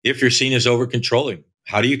If you're seen as over controlling,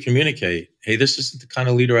 how do you communicate? Hey, this isn't the kind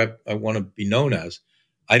of leader I want to be known as.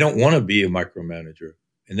 I don't want to be a micromanager.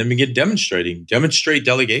 And then begin demonstrate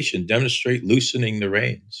delegation, demonstrate loosening the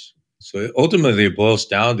reins. So ultimately, it boils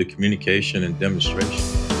down to communication and demonstration.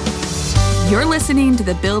 You're listening to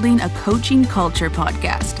the Building a Coaching Culture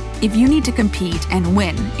podcast. If you need to compete and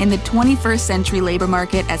win in the 21st century labor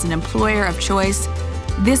market as an employer of choice,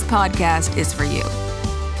 this podcast is for you.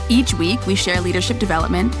 Each week, we share leadership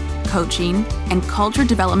development, coaching, and culture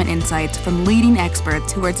development insights from leading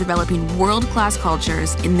experts who are developing world-class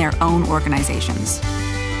cultures in their own organizations.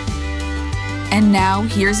 And now,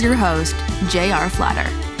 here's your host, J.R. Flatter.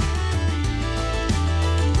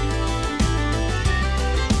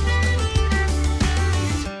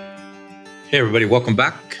 Hey, everybody. Welcome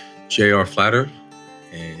back. J.R. Flatter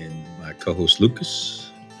and my co-host,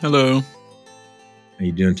 Lucas. Hello. How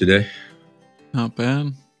you doing today? Not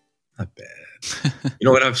bad. Not bad. You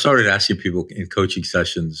know what? I've started asking people in coaching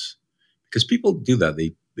sessions, because people do that.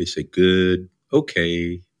 They say good,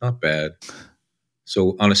 okay, not bad.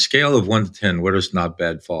 So on a scale of 1 to 10, where does not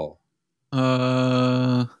bad fall? 6.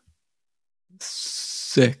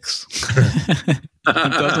 It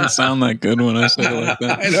doesn't sound that good when I say it like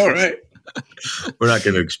that. I know, right? We're not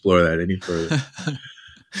going to explore that any further.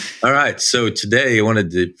 All right. So today I wanted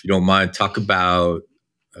to, if you don't mind, talk about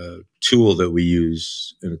a tool that we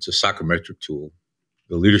use, and it's a psychometric tool,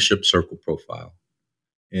 the Leadership Circle Profile.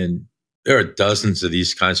 And there are dozens of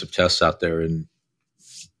these kinds of tests out there. And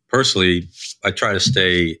personally, I try to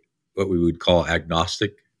stay what we would call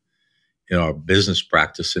agnostic in our business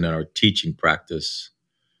practice and in our teaching practice.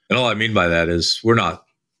 And all I mean by that is we're not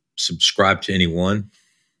subscribed to any one,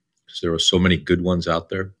 because there are so many good ones out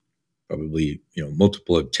there, probably,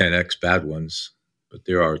 multiple of 10x bad ones, but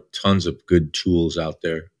there are tons of good tools out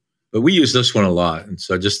there. But we use this one a lot. And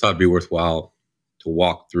so I just thought it'd be worthwhile to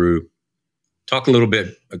walk through, talk a little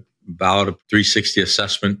bit about a 360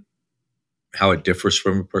 assessment, how it differs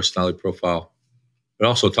from a personality profile, but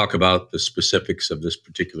also talk about the specifics of this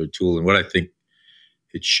particular tool and what I think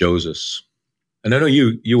it shows us. And I know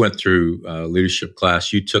you went through leadership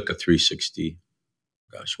class. You took a 360.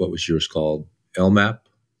 Gosh, what was yours called? LMAP?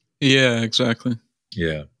 Yeah, exactly.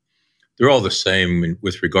 Yeah. They're all the same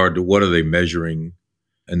with regard to what are they measuring,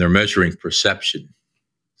 and they're measuring perception.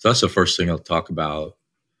 So that's the first thing I'll talk about.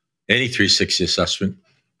 Any 360 assessment,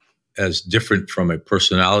 as different from a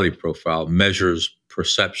personality profile, measures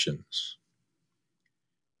perceptions.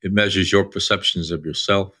 It measures your perceptions of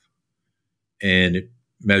yourself, and it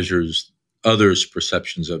measures others'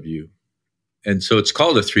 perceptions of you. And so it's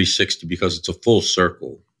called a 360 because it's a full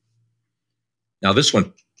circle. Now, this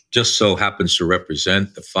one just so happens to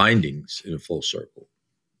represent the findings in a full circle.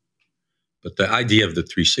 But the idea of the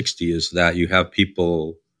 360 is that you have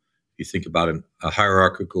people, you think about a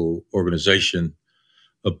hierarchical organization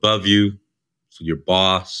above you, so your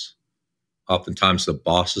boss, oftentimes the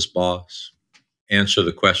boss's boss, answer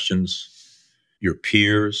the questions. Your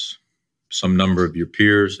peers, some number of your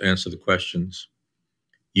peers answer the questions.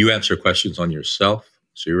 You answer questions on yourself,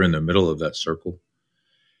 so you're in the middle of that circle.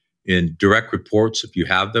 In direct reports, if you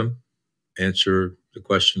have them, answer the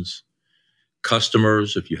questions.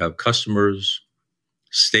 Customers, if you have customers.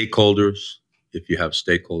 Stakeholders, if you have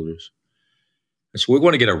stakeholders. And so we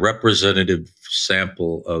want to get a representative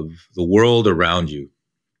sample of the world around you.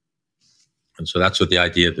 And so that's what the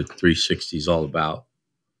idea of the 360 is all about.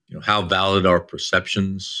 How valid are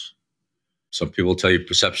perceptions? Some people tell you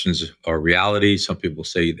perceptions are reality. Some people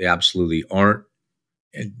say they absolutely aren't.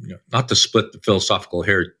 And not to split the philosophical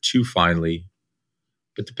hair too finely,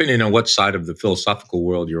 but depending on what side of the philosophical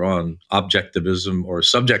world you're on, objectivism or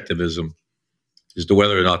subjectivism is to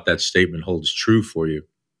whether or not that statement holds true for you.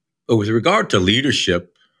 But with regard to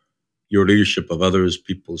leadership, your leadership of others,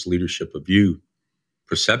 people's leadership of you,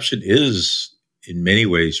 perception is in many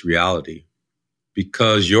ways reality,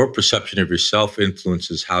 because your perception of yourself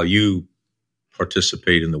influences how you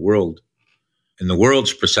participate in the world. And the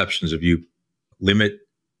world's perceptions of you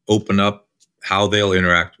open up how they'll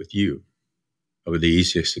interact with you. Probably the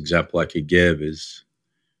easiest example I could give is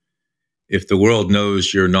if the world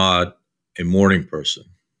knows you're not a morning person,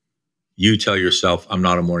 you tell yourself, I'm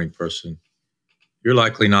not a morning person, you're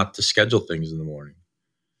likely not to schedule things in the morning.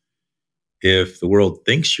 If the world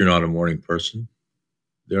thinks you're not a morning person,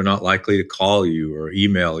 they're not likely to call you or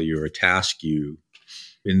email you or task you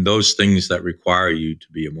in those things that require you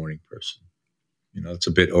to be a morning person. It's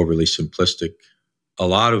a bit overly simplistic. A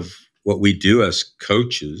lot of what we do as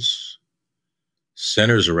coaches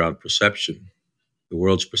centers around perception, the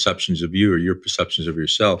world's perceptions of you or your perceptions of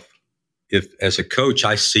yourself. If, as a coach,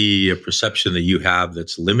 I see a perception that you have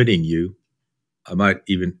that's limiting you, I might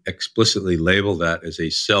even explicitly label that as a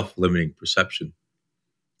self-limiting perception.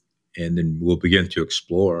 And then we'll begin to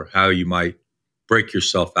explore how you might break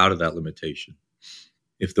yourself out of that limitation.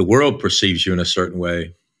 If the world perceives you in a certain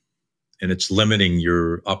way and it's limiting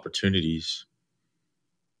your opportunities,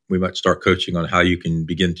 we might start coaching on how you can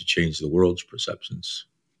begin to change the world's perceptions.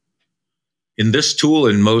 In this tool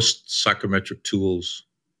and most psychometric tools,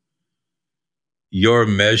 you're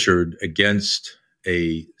measured against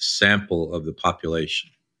a sample of the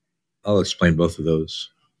population. I'll explain both of those.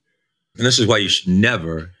 And this is why you should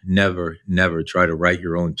never, never, never try to write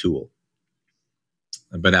your own tool.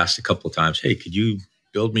 I've been asked a couple of times, hey, could you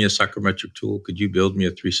build me a psychometric tool? Could you build me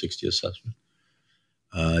a 360 assessment?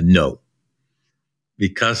 No,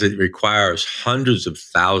 because it requires hundreds of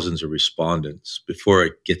thousands of respondents before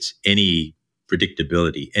it gets any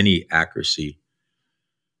predictability, any accuracy,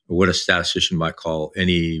 or what a statistician might call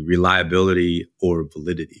any reliability or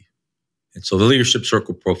validity. And so the leadership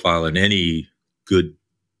circle profile in any good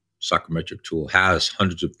psychometric tool has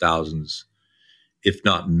hundreds of thousands, if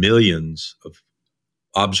not millions, of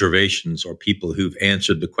observations or people who've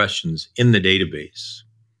answered the questions in the database.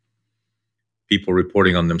 People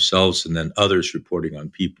reporting on themselves and then others reporting on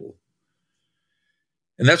people.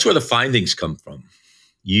 And that's where the findings come from.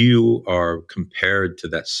 You are compared to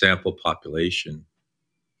that sample population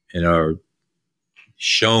and are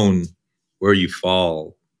shown where you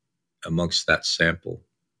fall amongst that sample.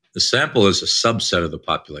 The sample is a subset of the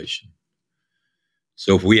population.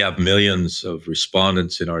 So if we have millions of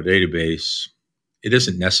respondents in our database, it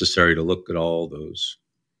isn't necessary to look at all those.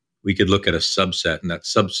 We could look at a subset, and that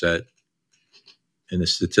subset in the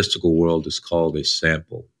statistical world is called a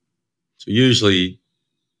sample. So usually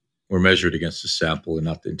we're measured against a sample and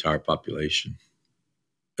not the entire population.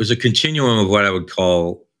 There's a continuum of what I would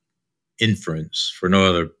call inference, for no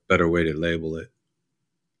other better way to label it.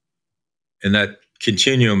 And that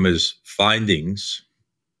continuum is findings,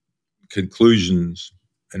 conclusions,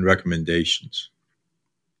 and recommendations.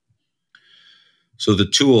 So the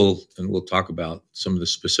tool, and we'll talk about some of the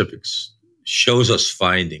specifics, shows us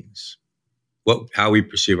findings, how we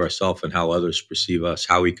perceive ourselves and how others perceive us,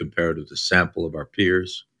 how we compare to the sample of our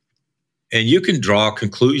peers. And you can draw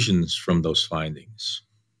conclusions from those findings.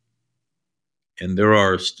 And there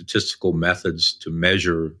are statistical methods to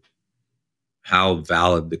measure how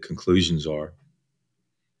valid the conclusions are,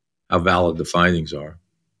 how valid the findings are.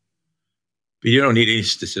 But you don't need any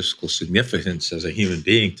statistical significance as a human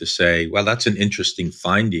being to say, well, that's an interesting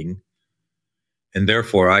finding, and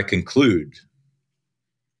therefore I conclude.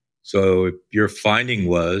 So if your finding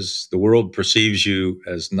was the world perceives you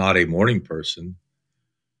as not a morning person,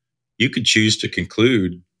 you could choose to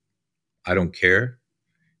conclude, I don't care.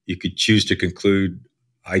 You could choose to conclude,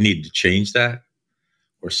 I need to change that,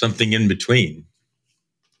 or something in between.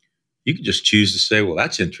 You could just choose to say, well,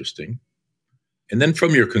 that's interesting. And then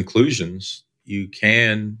from your conclusions, you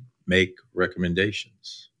can make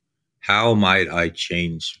recommendations. How might I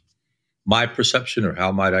change my perception, or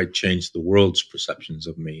how might I change the world's perceptions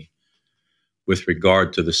of me with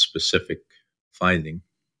regard to the specific finding?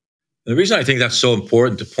 And the reason I think that's so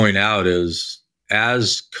important to point out is,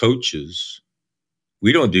 as coaches,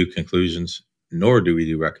 we don't do conclusions, nor do we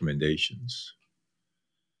do recommendations.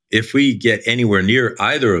 If we get anywhere near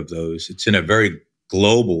either of those, it's in a very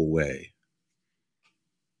global way.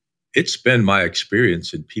 It's been my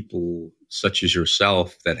experience in people such as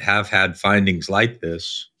yourself that have had findings like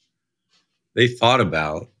this. They thought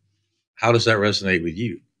about, how does that resonate with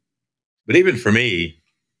you? But even for me,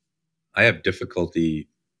 I have difficulty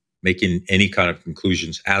making any kind of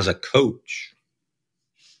conclusions as a coach.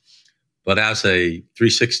 But as a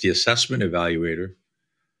 360 assessment evaluator,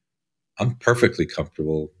 I'm perfectly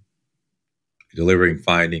comfortable delivering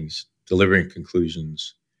findings, delivering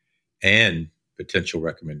conclusions, and potential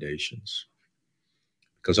recommendations,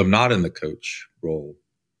 because I'm not in the coach role.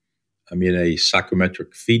 I'm in a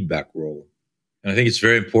psychometric feedback role. And I think it's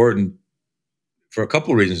very important for a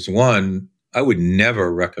couple of reasons. One, I would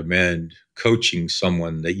never recommend coaching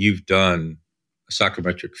someone that you've done a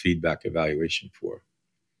psychometric feedback evaluation for,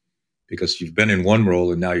 because you've been in one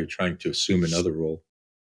role and now you're trying to assume another role.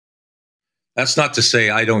 That's not to say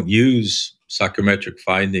I don't use psychometric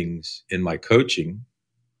findings in my coaching,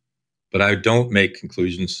 but I don't make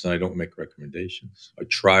conclusions and I don't make recommendations. I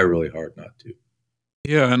try really hard not to.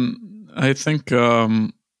 Yeah, and I think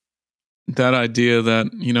that idea that,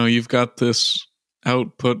 you've got this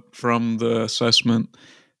output from the assessment,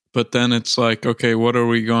 but then it's like, okay, what are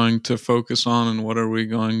we going to focus on and what are we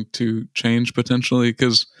going to change potentially?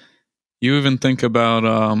 Because you even think about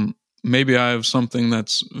maybe I have something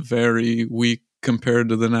that's very weak compared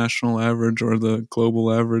to the national average or the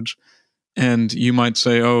global average. And you might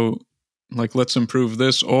say, oh, like, let's improve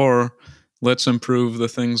this, or let's improve the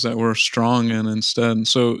things that we're strong in instead.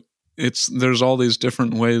 So there's all these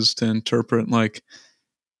different ways to interpret like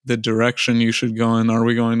the direction you should go in. Are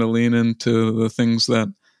we going to lean into the things that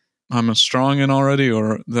I'm strong in already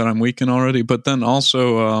or that I'm weak in already? But then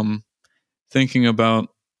also thinking about,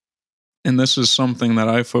 and this is something that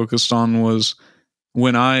I focused on, was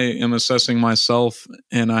when I am assessing myself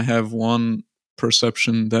and I have one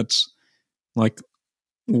perception that's like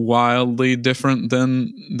wildly different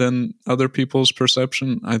than other people's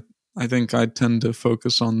perception, I think I tend to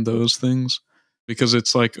focus on those things, because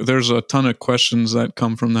it's like there's a ton of questions that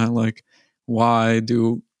come from that, like, why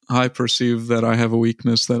do I perceive that I have a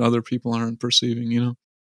weakness that other people aren't perceiving, you know?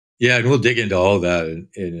 Yeah, and we'll dig into all that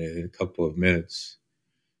in a couple of minutes.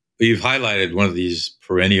 But you've highlighted one of these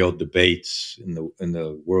perennial debates in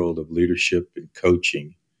the world of leadership and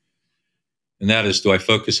coaching. And that is, do I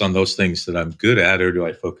focus on those things that I'm good at, or do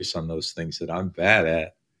I focus on those things that I'm bad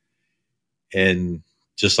at? And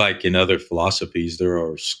just like in other philosophies, there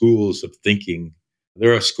are schools of thinking.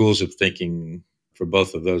 There are schools of thinking for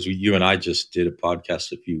both of those. You and I just did a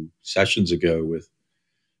podcast a few sessions ago with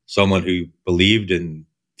someone who believed in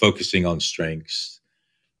focusing on strengths.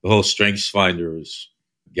 The whole Strengths Finders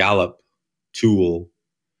Gallup tool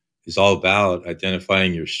is all about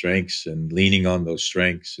identifying your strengths and leaning on those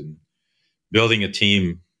strengths and building a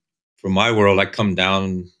team. From my world, I come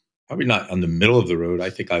down probably not on the middle of the road. I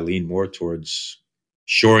think I lean more towards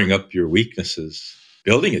shoring up your weaknesses,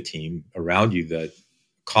 building a team around you that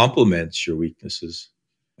complements your weaknesses.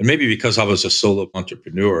 And maybe because I was a solo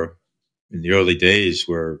entrepreneur in the early days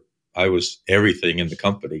where I was everything in the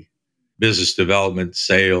company, business development,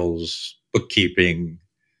 sales, bookkeeping,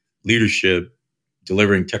 leadership,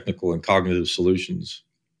 delivering technical and cognitive solutions.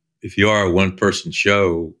 If you are a one-person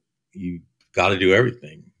show, you got to do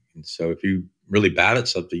everything. And so if you're really bad at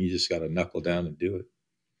something, you just got to knuckle down and do it.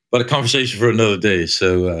 But a conversation for another day.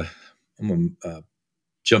 So I'm going to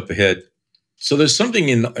jump ahead. So there's something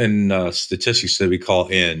in statistics that we call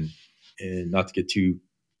N, and not to get too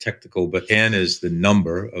technical, but N is the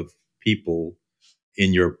number of people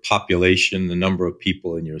in your population, the number of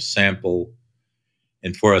people in your sample.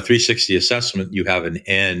 And for a 360 assessment, you have an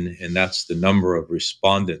N, and that's the number of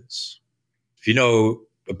respondents. If you know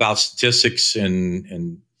about statistics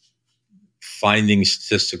and finding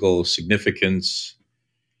statistical significance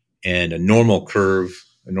and a normal curve,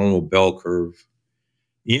 a normal bell curve,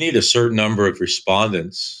 you need a certain number of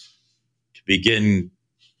respondents to begin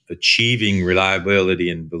achieving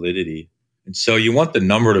reliability and validity. And so you want the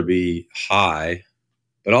number to be high,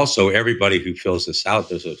 but also everybody who fills this out,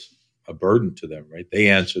 there's a burden to them, right? They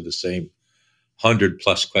answer the same 100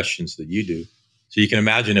 plus questions that you do. So you can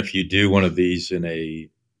imagine if you do one of these in a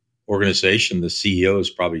organization, the CEO is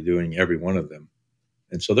probably doing every one of them.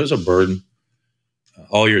 And so there's a burden,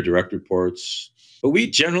 all your direct reports. But we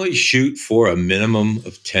generally shoot for a minimum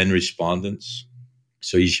of 10 respondents.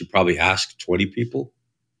 So you should probably ask 20 people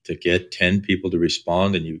to get 10 people to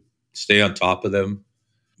respond, and you stay on top of them.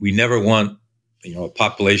 We never want, a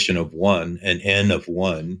population of one, an N of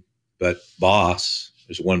one, but boss,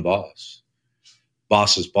 there's one boss.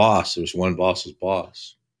 Boss's boss, there's one boss's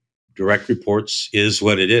boss. Direct reports is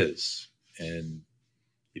what it is. And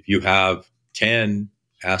if you have 10,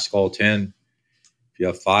 ask all 10. If you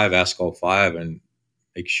have 5, ask all 5, and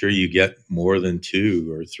make sure you get more than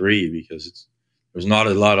 2 or 3, because there's not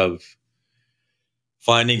a lot of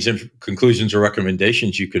findings and conclusions or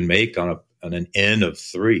recommendations you can make on an N of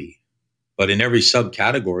 3. But in every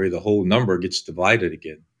subcategory, the whole number gets divided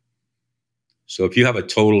again. So if you have a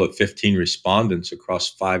total of 15 respondents across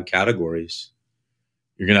 5 categories,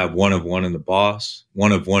 you're going to have 1 of 1 in the boss,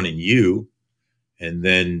 1 of 1 in you, and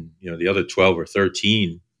then the other 12 or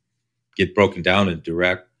 13 get broken down in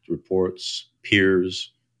direct reports,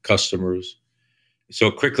 peers, customers. So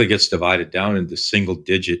it quickly gets divided down into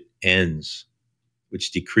single-digit N's,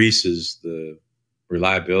 which decreases the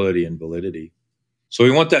reliability and validity. So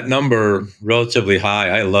we want that number relatively high.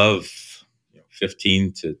 I love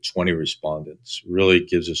 15 to 20 respondents. Really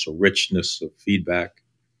gives us a richness of feedback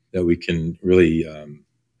that we can really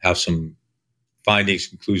have some findings,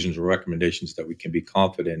 conclusions, or recommendations that we can be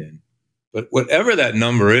confident in. But whatever that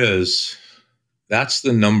number is, that's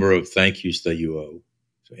the number of thank yous that you owe.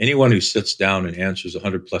 So anyone who sits down and answers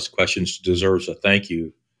 100 plus questions deserves a thank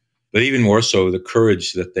you, but even more so, the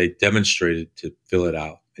courage that they demonstrated to fill it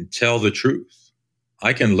out and tell the truth.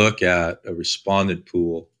 I can look at a respondent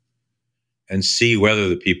pool and see whether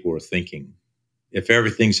the people are thinking. If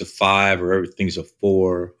everything's a 5 or everything's a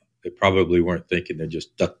 4, they probably weren't thinking. They're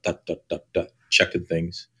just checking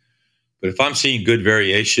things. But if I'm seeing good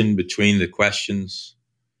variation between the questions,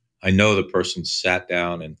 I know the person sat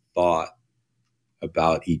down and thought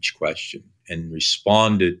about each question and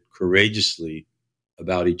responded courageously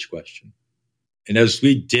about each question. And as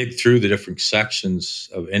we dig through the different sections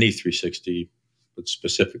of any 360, but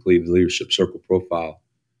specifically the leadership circle profile,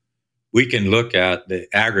 we can look at the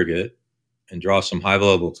aggregate and draw some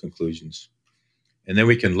high-level conclusions. And then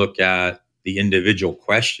we can look at the individual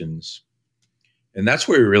questions. And that's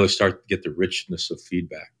where we really start to get the richness of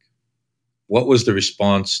feedback. What was the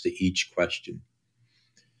response to each question?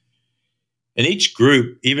 And each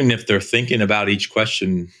group, even if they're thinking about each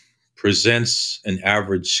question, presents an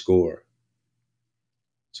average score.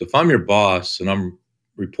 So if I'm your boss and I'm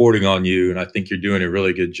reporting on you and I think you're doing a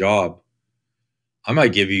really good job, I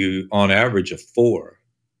might give you on average a 4.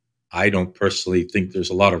 I don't personally think there's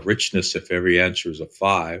a lot of richness if every answer is a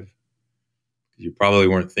 5. You probably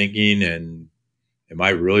weren't thinking, and am I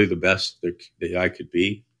really the best that I could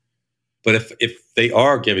be? But if they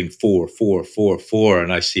are giving 4, 4, 4, 4,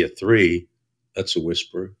 and I see a 3, that's a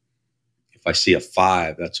whisper. If I see a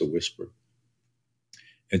 5, that's a whisper.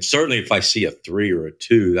 And certainly if I see a 3 or a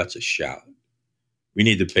 2, that's a shout. We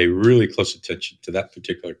need to pay really close attention to that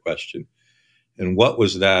particular question. And what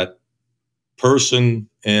was that person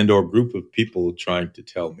and or group of people trying to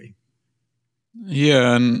tell me?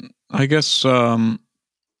 Yeah, and I guess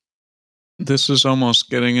this is almost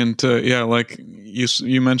getting into, like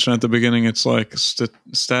you mentioned at the beginning, it's like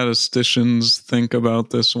statisticians think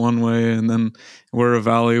about this one way and then we're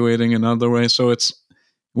evaluating another way. So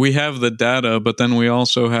we have the data, but then we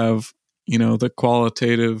also have, the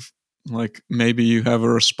qualitative, like maybe you have a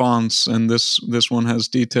response and this one has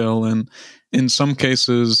detail. And in some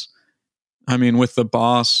cases, I mean, with the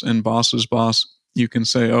boss and boss's boss, you can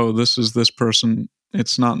say, oh, this is this person.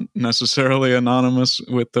 It's not necessarily anonymous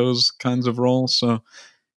with those kinds of roles. So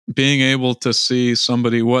being able to see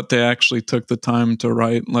somebody, what they actually took the time to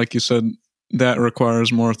write, like you said, that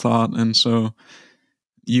requires more thought. And so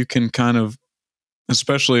you can kind of,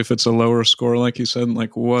 especially if it's a lower score, like you said,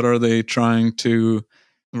 like what are they trying to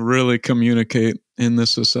really communicate in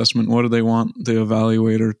this assessment? What do they want the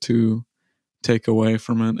evaluator to take away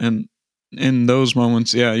from it? And in those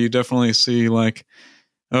moments, you definitely see like,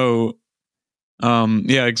 oh,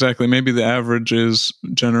 exactly. Maybe the average is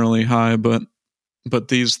generally high, but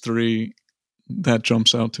these 3, that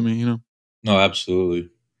jumps out to me, No, absolutely.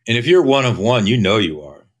 And if you're one of one, you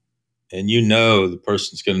are. And the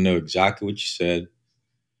person's going to know exactly what you said.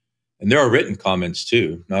 And there are written comments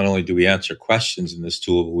too. Not only do we answer questions in this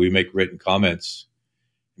tool, but we make written comments.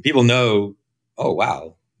 And people know, oh,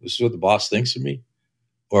 wow, this is what the boss thinks of me.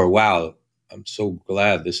 Or, wow, I'm so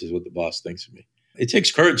glad this is what the boss thinks of me. It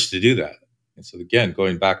takes courage to do that. And so again,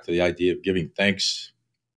 going back to the idea of giving thanks,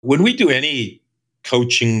 when we do any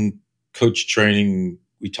coach training,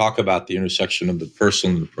 we talk about the intersection of the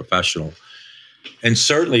personal and the professional. And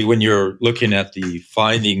certainly when you're looking at the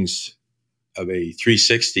findings of a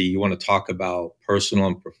 360, you want to talk about personal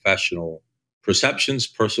and professional perceptions,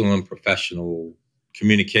 personal and professional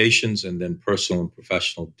communications, and then personal and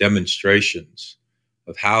professional demonstrations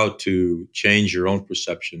of how to change your own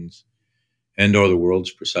perceptions and or the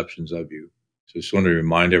world's perceptions of you. So I just want to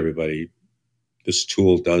remind everybody, this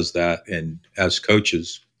tool does that. And as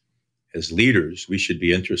coaches, as leaders, we should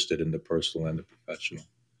be interested in the personal and the professional.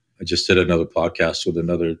 I just did another podcast with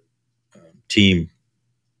another team,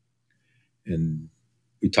 and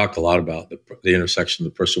we talked a lot about the intersection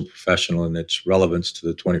of the personal and professional and its relevance to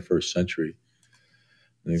the 21st century.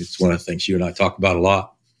 I think it's one of the things you and I talk about a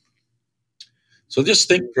lot. So just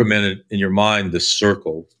think for a minute in your mind, this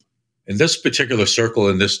circle. And this particular circle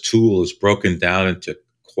in this tool is broken down into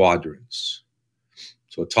quadrants.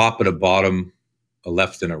 So a top and a bottom, a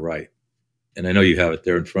left and a right. And I know you have it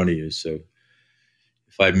there in front of you. So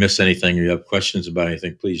if I miss anything or you have questions about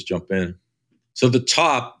anything, please jump in. So the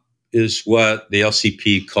top is what the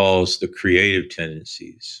LCP calls the creative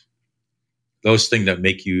tendencies. Those things that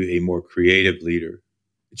make you a more creative leader.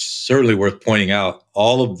 It's certainly worth pointing out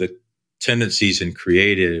all of the tendencies in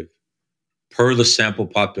creative per the sample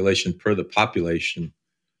population, per the population,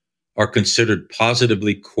 are considered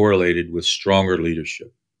positively correlated with stronger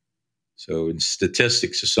leadership. So in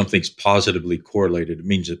statistics, if something's positively correlated, it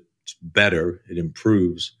means it's better, it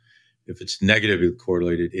improves. If it's negatively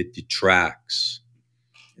correlated, it detracts.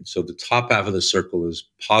 And so the top half of the circle is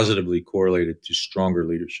positively correlated to stronger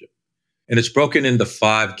leadership. And it's broken into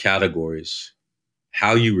 5 categories: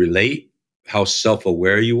 how you relate, how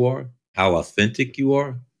self-aware you are, how authentic you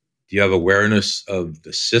are. Do you have awareness of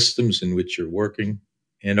the systems in which you're working?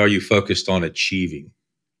 And are you focused on achieving?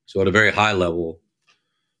 So at a very high level,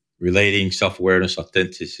 relating, self-awareness,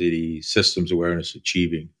 authenticity, systems awareness,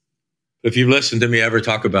 achieving. If you've listened to me ever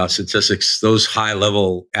talk about statistics, those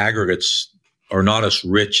high-level aggregates are not as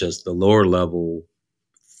rich as the lower-level,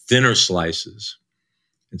 thinner slices.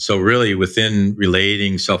 And so really within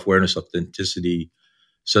relating, self-awareness, authenticity,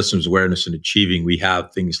 systems awareness, and achieving, we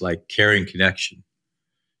have things like caring connection.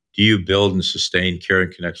 Do you build and sustain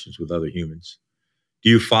caring connections with other humans? Do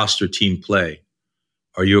you foster team play?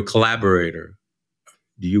 Are you a collaborator?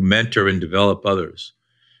 Do you mentor and develop others?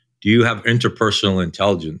 Do you have interpersonal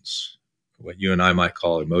intelligence, what you and I might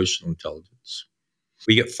call emotional intelligence?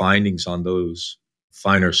 We get findings on those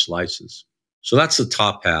finer slices. So that's the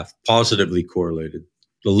top half, positively correlated.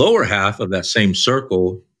 The lower half of that same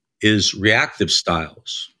circle is reactive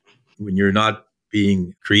styles. When you're not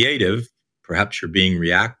being creative, perhaps you're being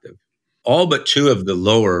reactive. All but two of the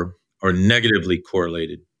lower are negatively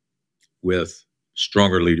correlated with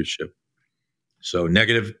stronger leadership. So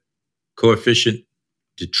negative coefficient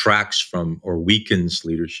detracts from or weakens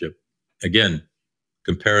leadership. Again,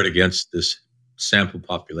 compare it against this sample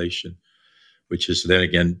population, which is then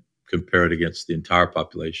again compared against the entire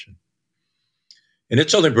population. And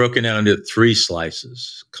it's only broken down into three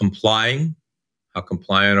slices. Complying, how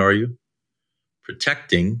compliant are you?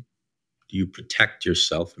 Protecting, do you protect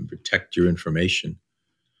yourself and protect your information?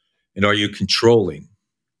 And are you controlling,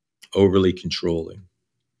 overly controlling?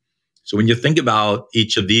 So when you think about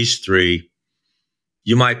each of these three,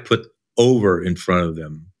 you might put over in front of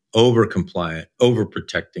them, over compliant, over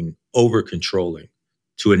protecting, over controlling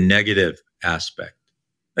to a negative aspect.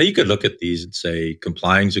 Now you could look at these and say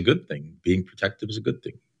complying is a good thing. Being protective is a good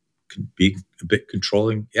thing. Could be a bit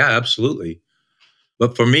controlling. Yeah, absolutely.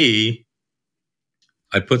 But for me,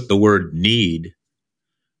 I put the word need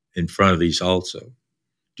in front of these also.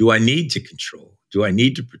 Do I need to control? Do I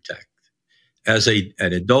need to protect? As an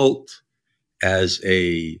adult, as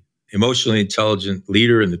a emotionally intelligent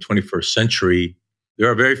leader in the 21st century, there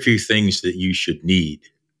are very few things that you should need.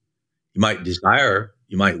 You might desire,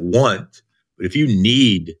 you might want, but if you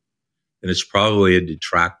need, then it's probably a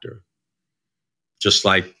detractor. Just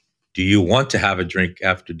like, do you want to have a drink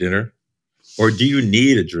after dinner? Or do you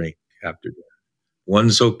need a drink after dinner?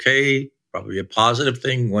 One's okay, probably a positive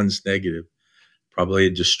thing. One's negative, probably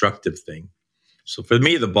a destructive thing. So for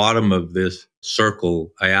me, the bottom of this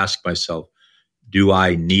circle, I ask myself, do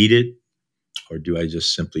I need it or do I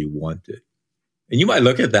just simply want it? And you might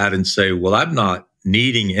look at that and say, well, I'm not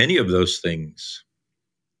needing any of those things,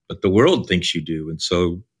 but the world thinks you do. And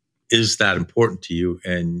so is that important to you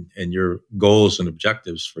and your goals and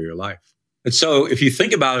objectives for your life? And so if you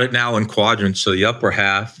think about it now in quadrants, so the upper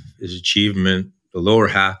half is achievement, the lower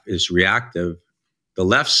half is reactive, the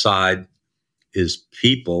left side is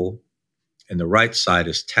people, and the right side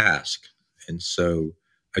is task. And so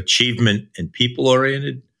achievement and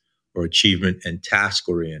people-oriented or achievement and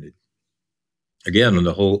task-oriented. Again, on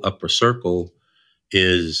the whole upper circle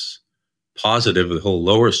is positive, the whole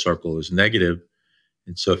lower circle is negative.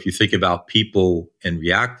 And so if you think about people and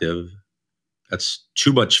reactive, that's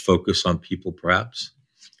too much focus on people, perhaps.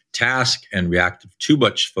 Task and reactive, too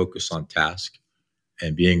much focus on task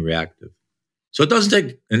and being reactive. So it doesn't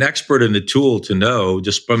take an expert in the tool to know,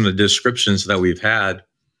 just from the descriptions that we've had,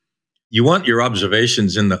 you want your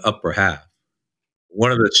observations in the upper half.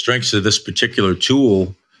 One of the strengths of this particular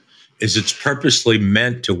tool is it's purposely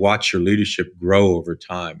meant to watch your leadership grow over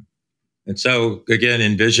time. And so, again,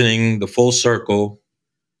 envisioning the full circle,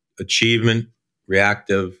 achievement,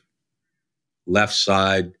 reactive, left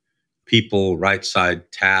side, people, right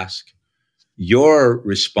side, task. Your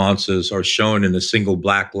responses are shown in a single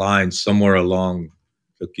black line somewhere along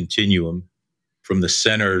the continuum from the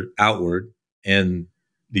center outward, and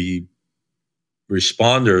the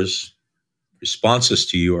responders' responses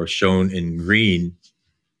to you are shown in green.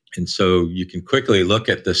 And so you can quickly look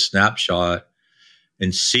at this snapshot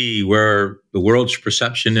and see where the world's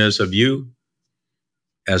perception is of you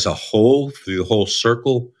as a whole, through the whole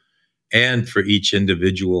circle, and for each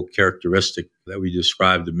individual characteristic that we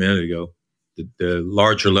described a minute ago, the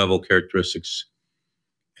larger level characteristics,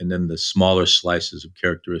 and then the smaller slices of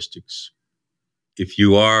characteristics. If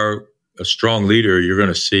you are a strong leader, you're going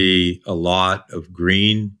to see a lot of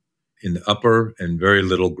green in the upper and very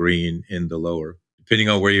little green in the lower. Depending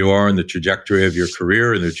on where you are in the trajectory of your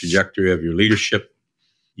career and the trajectory of your leadership,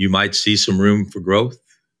 you might see some room for growth.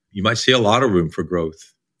 You might see a lot of room for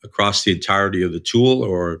growth across the entirety of the tool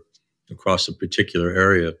or across a particular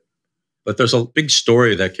area. But there's a big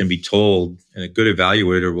story that can be told, and a good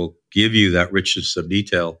evaluator will give you that richness of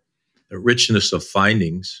detail, the richness of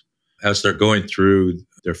findings as they're going through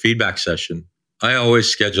their feedback session. I always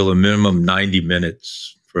schedule a minimum 90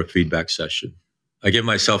 minutes for a feedback session. I give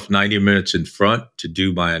myself 90 minutes in front to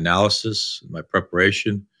do my analysis, my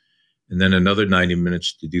preparation, and then another 90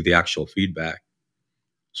 minutes to do the actual feedback.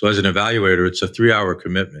 So as an evaluator, it's a 3-hour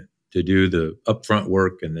commitment to do the upfront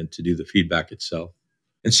work and then to do the feedback itself.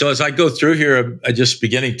 And so as I go through here, I'm just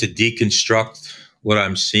beginning to deconstruct what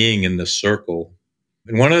I'm seeing in the circle.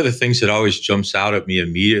 And one of the things that always jumps out at me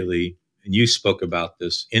immediately, and you spoke about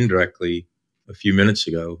this indirectly a few minutes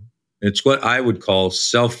ago, it's what I would call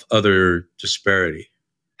self-other disparity,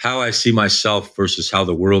 how I see myself versus how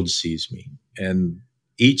the world sees me. And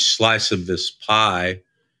each slice of this pie,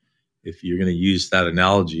 if you're going to use that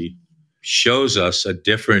analogy, shows us a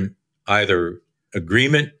different either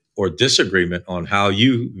agreement or disagreement on how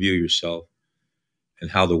you view yourself and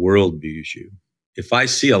how the world views you. If I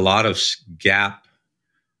see a lot of gap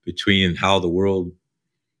between how the world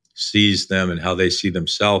sees them and how they see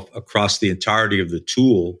themselves across the entirety of the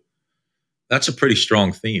tool, that's a pretty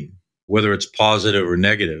strong theme, whether it's positive or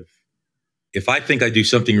negative. If I think I do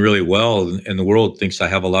something really well and the world thinks I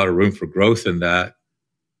have a lot of room for growth in that,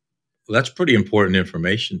 well, that's pretty important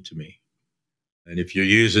information to me. And if you're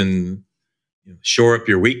using shore up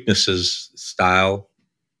your weaknesses style,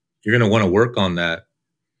 you're going to want to work on that.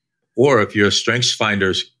 Or if you're a strengths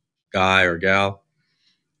finders guy or gal,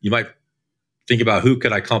 you might think about who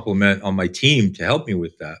could I complement on my team to help me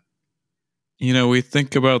with that. We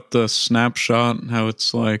think about the snapshot, how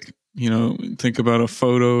it's like, think about a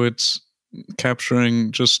photo, it's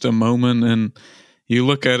capturing just a moment, and you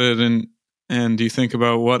look at it and you think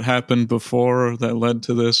about what happened before that led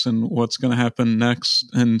to this and what's going to happen next.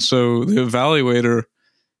 And so the evaluator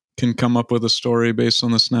can come up with a story based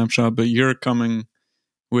on the snapshot, but you're coming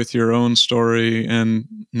with your own story, and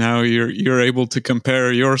now you're able to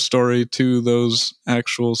compare your story to those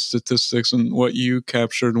actual statistics and what you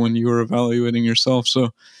captured when you were evaluating yourself.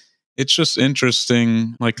 So it's just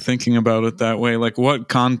interesting, like thinking about it that way. Like, what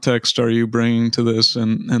context are you bringing to this,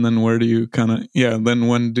 and then where do you then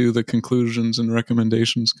when do the conclusions and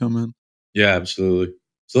recommendations come in? Yeah, absolutely.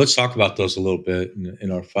 So let's talk about those a little bit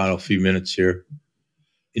in our final few minutes here.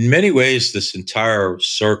 In many ways, this entire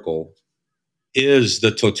circle is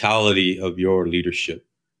the totality of your leadership.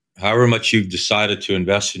 However much you've decided to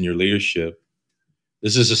invest in your leadership,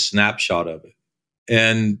 this is a snapshot of it.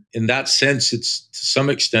 And in that sense, it's to some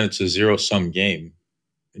extent, it's a zero-sum game.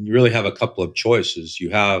 And you really have a couple of choices.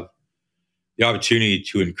 You have the opportunity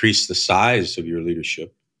to increase the size of your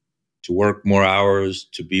leadership, to work more hours,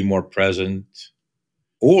 to be more present,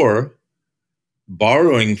 or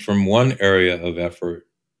borrowing from one area of effort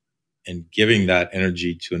and giving that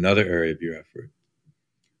energy to another area of your effort,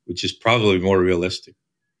 which is probably more realistic.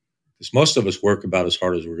 Because most of us work about as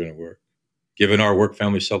hard as we're going to work, given our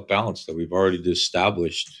work-family self-balance that we've already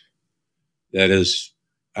established. That is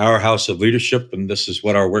our house of leadership, and this is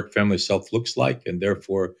what our work-family self looks like, and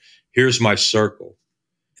therefore, here's my circle.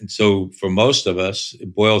 And so for most of us,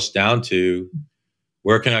 it boils down to,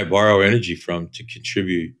 where can I borrow energy from to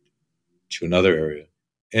contribute to another area?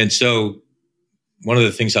 And so one of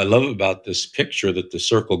the things I love about this picture that the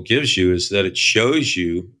circle gives you is that it shows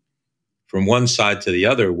you from one side to the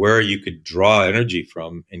other where you could draw energy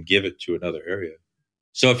from and give it to another area.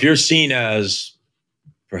 So if you're seen as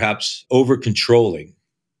perhaps over-controlling,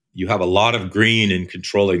 you have a lot of green in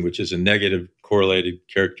controlling, which is a negative correlated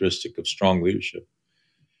characteristic of strong leadership.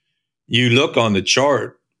 You look on the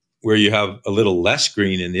chart where you have a little less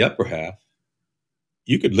green in the upper half,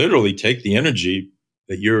 you could literally take the energy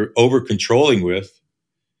that you're over-controlling with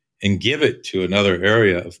and give it to another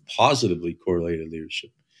area of positively correlated leadership,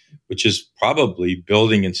 which is probably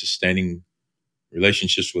building and sustaining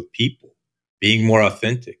relationships with people, being more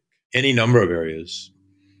authentic, any number of areas.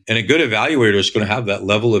 And a good evaluator is going to have that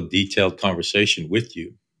level of detailed conversation with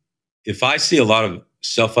you. If I see a lot of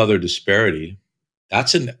self-other disparity,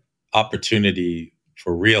 that's an opportunity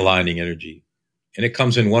for realigning energy. And it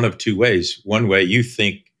comes in one of two ways. One way, you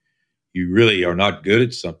think you really are not good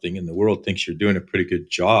at something and the world thinks you're doing a pretty good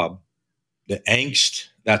job. The angst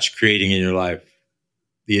that's creating in your life,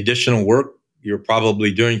 the additional work you're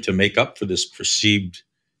probably doing to make up for this perceived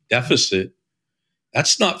deficit,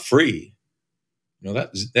 that's not free.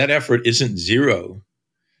 That effort isn't zero.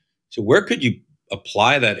 So where could you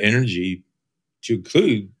apply that energy to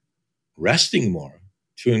include resting more,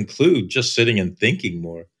 to include just sitting and thinking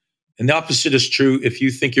more? And the opposite is true if you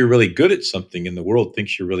think you're really good at something and the world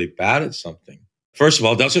thinks you're really bad at something. First of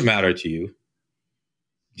all, it doesn't matter to you.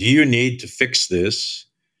 Do you need to fix this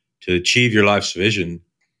to achieve your life's vision,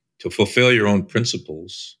 to fulfill your own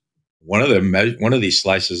principles? One of these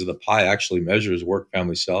slices of the pie actually measures work,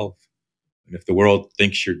 family, self. And if the world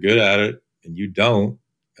thinks you're good at it and you don't,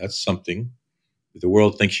 that's something. If the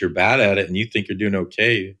world thinks you're bad at it and you think you're doing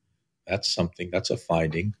okay, that's a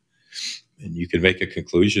finding. And you can make a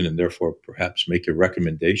conclusion and therefore perhaps make a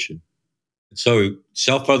recommendation. And so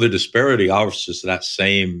self-other disparity offers that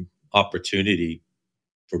same opportunity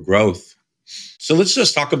for growth. So let's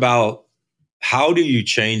just talk about, how do you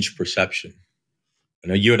change perception? I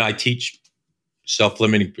know you and I teach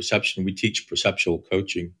self-limiting perception. We teach perceptual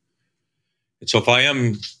coaching. And so if I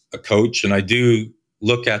am a coach and I do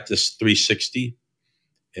look at this 360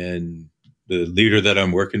 and the leader that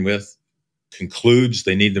I'm working with concludes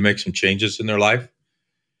they need to make some changes in their life,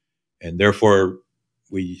 and therefore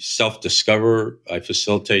we self-discover, I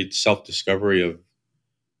facilitate self-discovery of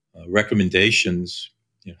recommendations.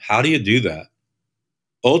 How do you do that?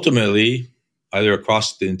 Ultimately, either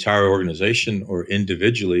across the entire organization or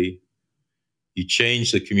individually, you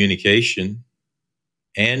change the communication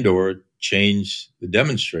and or change the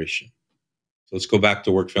demonstration. So let's go back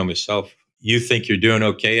to work, family, self. You think you're doing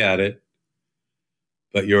okay at it,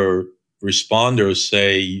 but your responders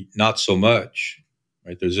say not so much,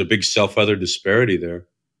 right? There's a big self-other disparity there.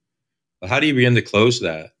 But how do you begin to close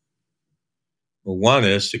that? Well, one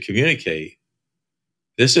is to communicate.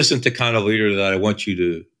 This isn't the kind of leader that I want you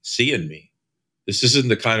to see in me. This isn't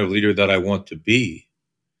the kind of leader that I want to be.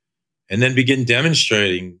 And then begin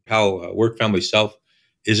demonstrating how work, family, self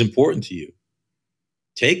is important to you.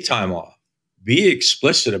 Take time off. Be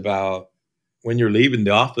explicit about when you're leaving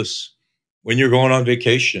the office, when you're going on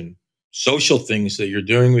vacation, social things that you're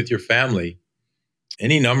doing with your family.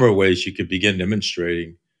 Any number of ways you could begin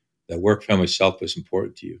demonstrating that work, family, self is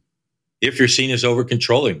important to you. If you're seen as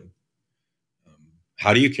over-controlling,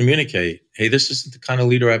 how do you communicate? Hey, this isn't the kind of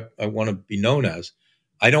leader I want to be known as.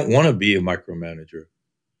 I don't want to be a micromanager.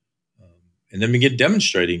 And then begin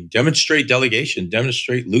demonstrating. Demonstrate delegation.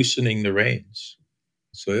 Demonstrate loosening the reins.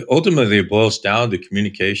 So ultimately, it boils down to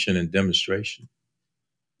communication and demonstration.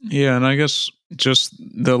 Yeah, and I guess just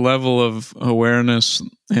the level of awareness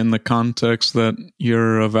in the context that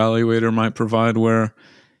your evaluator might provide, where,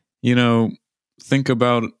 think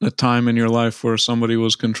about a time in your life where somebody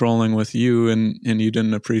was controlling with you and you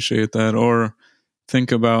didn't appreciate that, or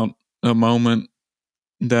think about a moment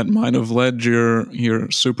that might have led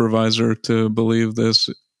your supervisor to believe this.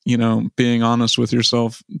 Being honest with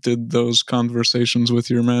yourself, did those conversations with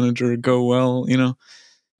your manager go well?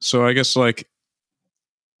 So I guess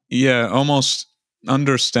almost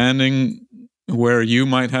understanding where you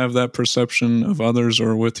might have that perception of others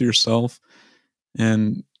or with yourself.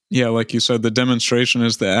 And like you said, the demonstration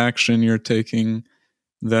is the action you're taking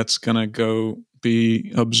that's going to go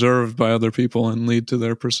be observed by other people and lead to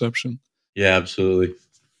their perception. Yeah, absolutely.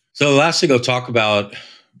 So the last thing I'll talk about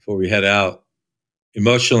before we head out,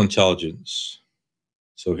 emotional intelligence.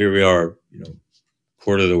 So here we are,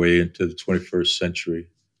 quarter of the way into the 21st century,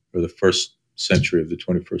 or the first century of the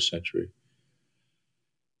 21st century.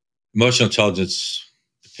 Emotional intelligence,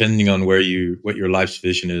 depending on what your life's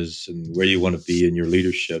vision is and where you want to be in your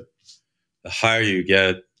leadership, the higher you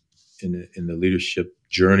get in the leadership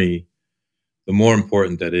journey, the more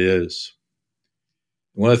important that is.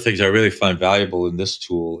 One of the things I really find valuable in this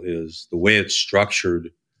tool is the way it's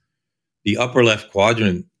structured. The upper left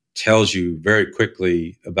quadrant tells you very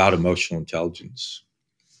quickly about emotional intelligence,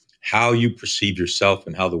 how you perceive yourself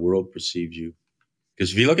and how the world perceives you.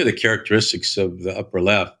 Because if you look at the characteristics of the upper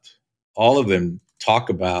left, all of them talk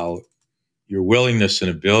about your willingness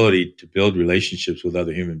and ability to build relationships with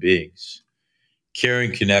other human beings,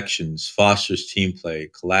 caring connections, fosters team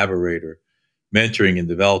play, collaborator, mentoring and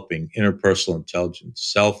developing, interpersonal intelligence,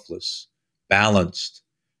 selfless, balanced,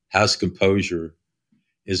 has composure,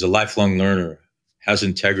 is a lifelong learner, has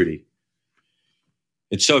integrity.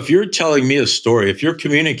 And so if you're telling me a story, if you're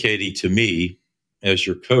communicating to me as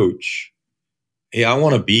your coach, hey, I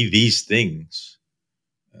want to be these things,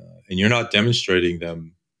 and you're not demonstrating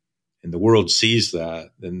them, and the world sees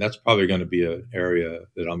that, then that's probably going to be an area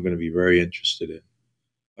that I'm going to be very interested in.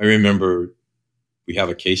 I remember we have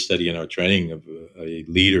a case study in our training of a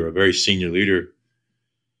leader, a very senior leader,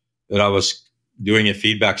 that I was doing a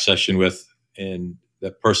feedback session with, and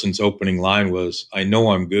that person's opening line was, I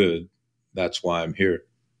know I'm good, that's why I'm here.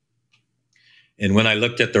 And when I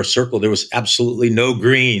looked at their circle, there was absolutely no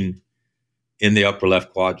green in the upper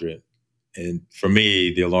left quadrant. And for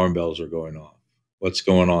me, the alarm bells are going off. What's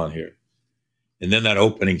going on here? And then that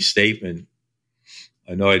opening statement,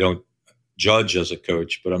 I know I don't judge as a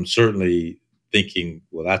coach, but I'm certainly thinking,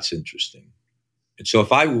 well, that's interesting. And so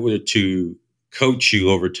if I were to coach you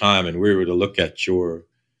over time and we were to look at your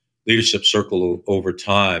leadership circle over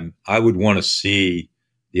time, I would want to see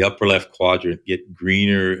the upper left quadrant get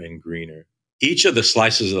greener and greener. each of the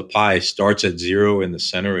slices of the pie starts at 0 in the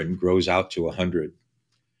center and grows out to 100.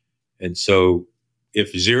 And so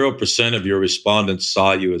if 0% of your respondents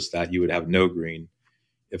saw you as that, you would have no green.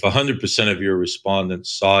 If 100% of your respondents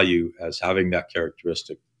saw you as having that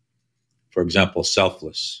characteristic, for example,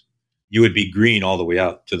 selfless, you would be green all the way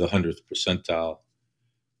out to the 100th percentile.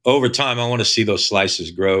 Over time, I want to see those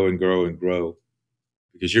slices grow and grow and grow,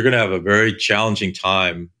 because you're going to have a very challenging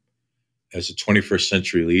time as a 21st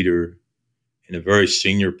century leader in a very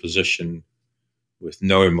senior position with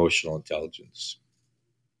no emotional intelligence,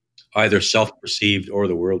 either self-perceived or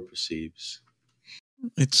the world perceives.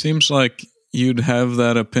 It seems like you'd have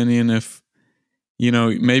that opinion if,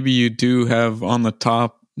 maybe you do have on the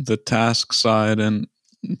top the task side, and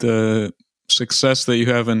the success that you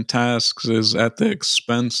have in tasks is at the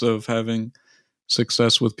expense of having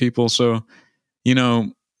success with people. So,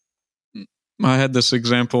 I had this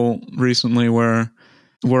example recently where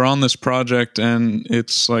we're on this project and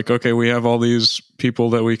it's like, okay, we have all these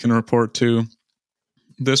people that we can report to.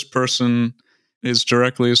 This person is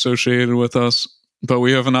directly associated with us, but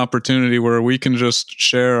we have an opportunity where we can just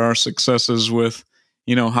share our successes with,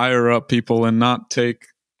 higher up people and not take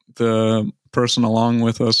the person along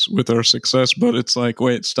with us with our success. But it's like,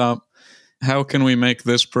 wait, stop. How can we make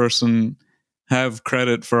this person have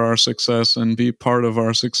credit for our success and be part of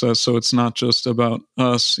our success? So it's not just about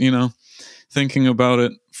us, thinking about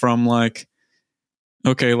it from like,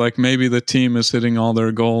 okay, like maybe the team is hitting all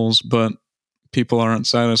their goals, but people aren't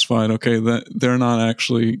satisfied. Okay, that they're not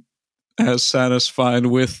actually as satisfied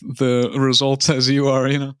with the results as you are,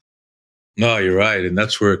 No, you're right. And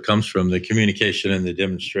that's where it comes from, the communication and the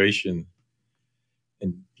demonstration.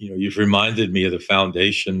 And, you've reminded me of the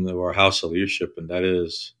foundation of our house of leadership, and that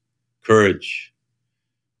is courage.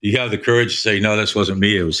 You have the courage to say, no, this wasn't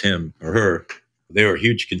me, it was him or her. They were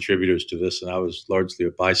huge contributors to this, and I was largely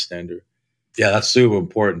a bystander. Yeah, that's super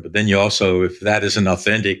important. But then you also, if that isn't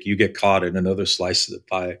authentic, you get caught in another slice of the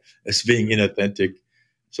pie as being inauthentic.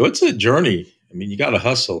 So it's a journey. I mean, you got to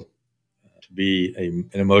hustle to be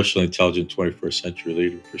an emotionally intelligent 21st century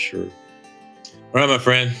leader, for sure. All right, my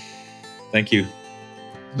friend. Thank you.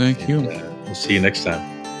 Thank you. We'll see you next time.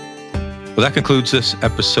 Well, that concludes this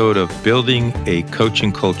episode of Building a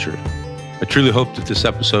Coaching Culture. I truly hope that this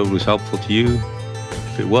episode was helpful to you.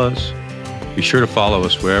 If it was, be sure to follow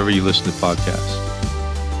us wherever you listen to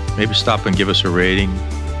podcasts. Maybe stop and give us a rating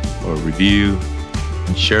or a review,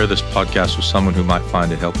 and share this podcast with someone who might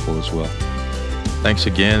find it helpful as well. Thanks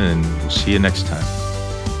again, and we'll see you next time.